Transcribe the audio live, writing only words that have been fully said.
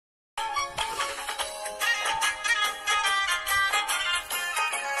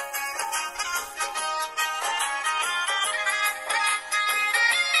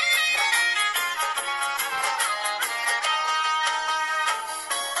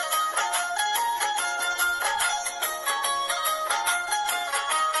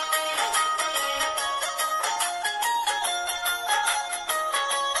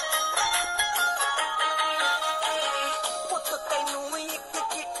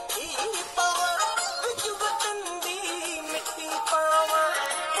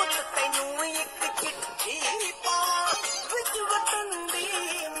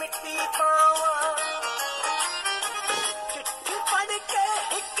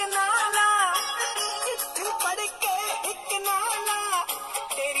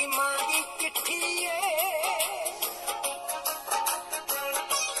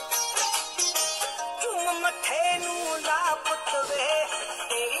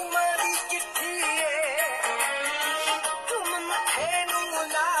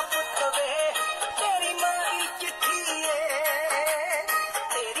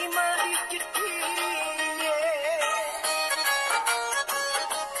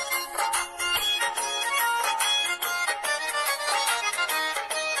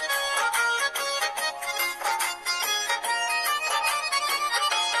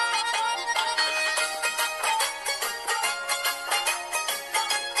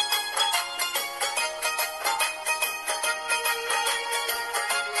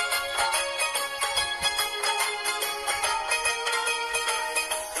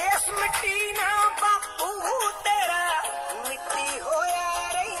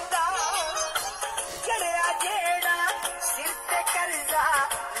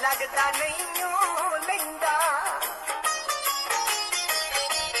लगदा नहीं ओ लैंदा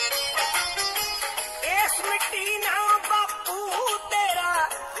इस मिट्टी ना बापू तेरा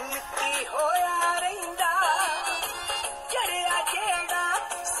मिट्टी होया रहिंदा चढ़िया जेड़ा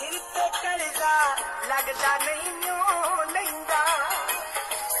सिर ते कर्जा लगदा नहीं ओ लैंदा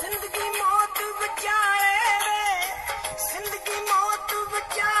जिंदगी मौत बचाए वे जिंदगी मौत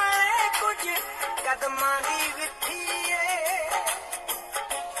बचाए कुछ कदमां दी विथी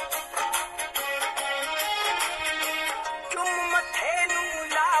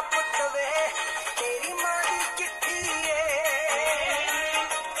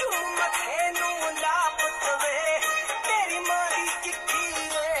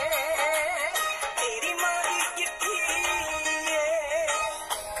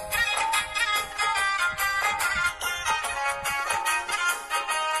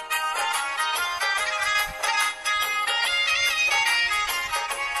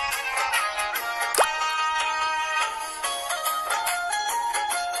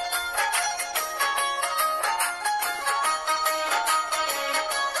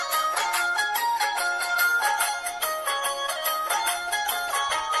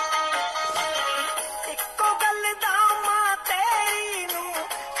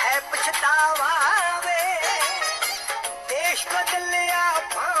बदलिया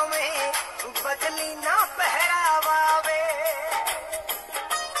पावे बदली ना पहरावा वे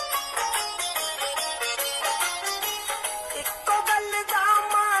इको गल दा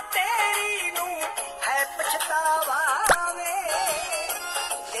मां तेरी नू है पछतावा वे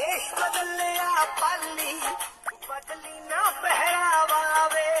देश बदलिया पाली बदली ना पहरावा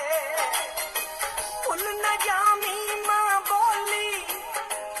वे भुल न जामी मां बोली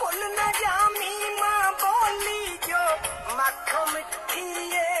भुल न जामी मां बोली जो मखो मिठी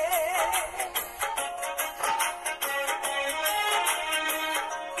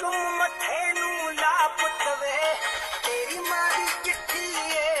तुम मथे नू ला पुतवे तेरी मां दी चिट्ठी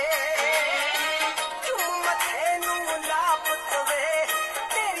तुम मथे नू ला पुतवे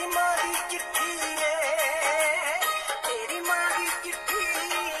तेरी मां दी चिट्ठी तेरी मां दी चिट्ठी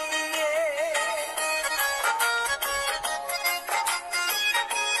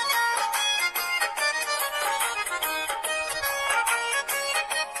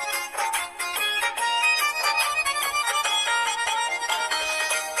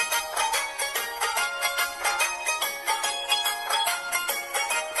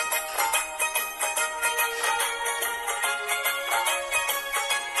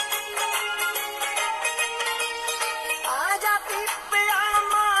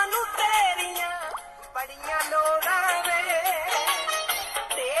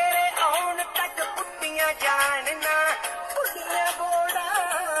जानना बुढ़िया बोड़ा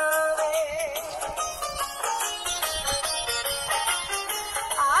वे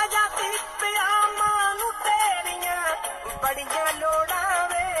आ जाती पिया मानू तेरिया बड़िया लोड़ा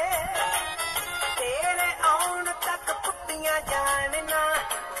वे तेरे आउण तक पुट्टियां जानना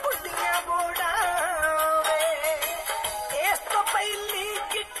बुढ़िया बोड़ा वे इस तो पहली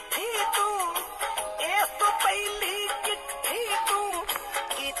चिट्ठी तू इस तो पहली चिट्ठी तू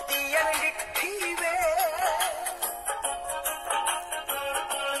कीती अनडिठी वे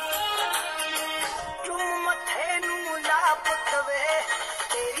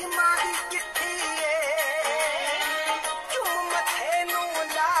तेरी